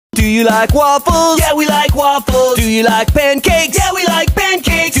Do you like waffles? Yeah, we like waffles. Do you like pancakes? Yeah, we like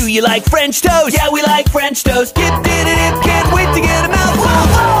pancakes. Do you like French toast? Yeah, we like French toast. Dip, dip, dip, can't wait to get a mouthful.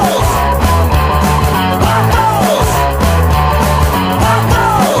 Waffles! Waffles!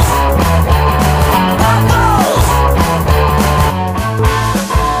 Waffles! Waffles!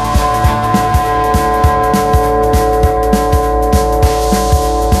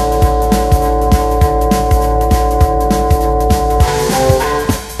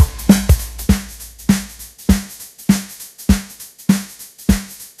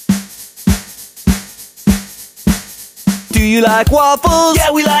 Do you like waffles?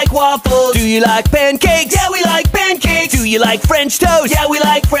 Yeah, we like waffles. Do you like pancakes? Yeah, we like pancakes. Do you like French toast? Yeah, we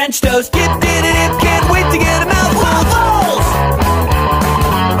like French toast. Dip, dip, dip,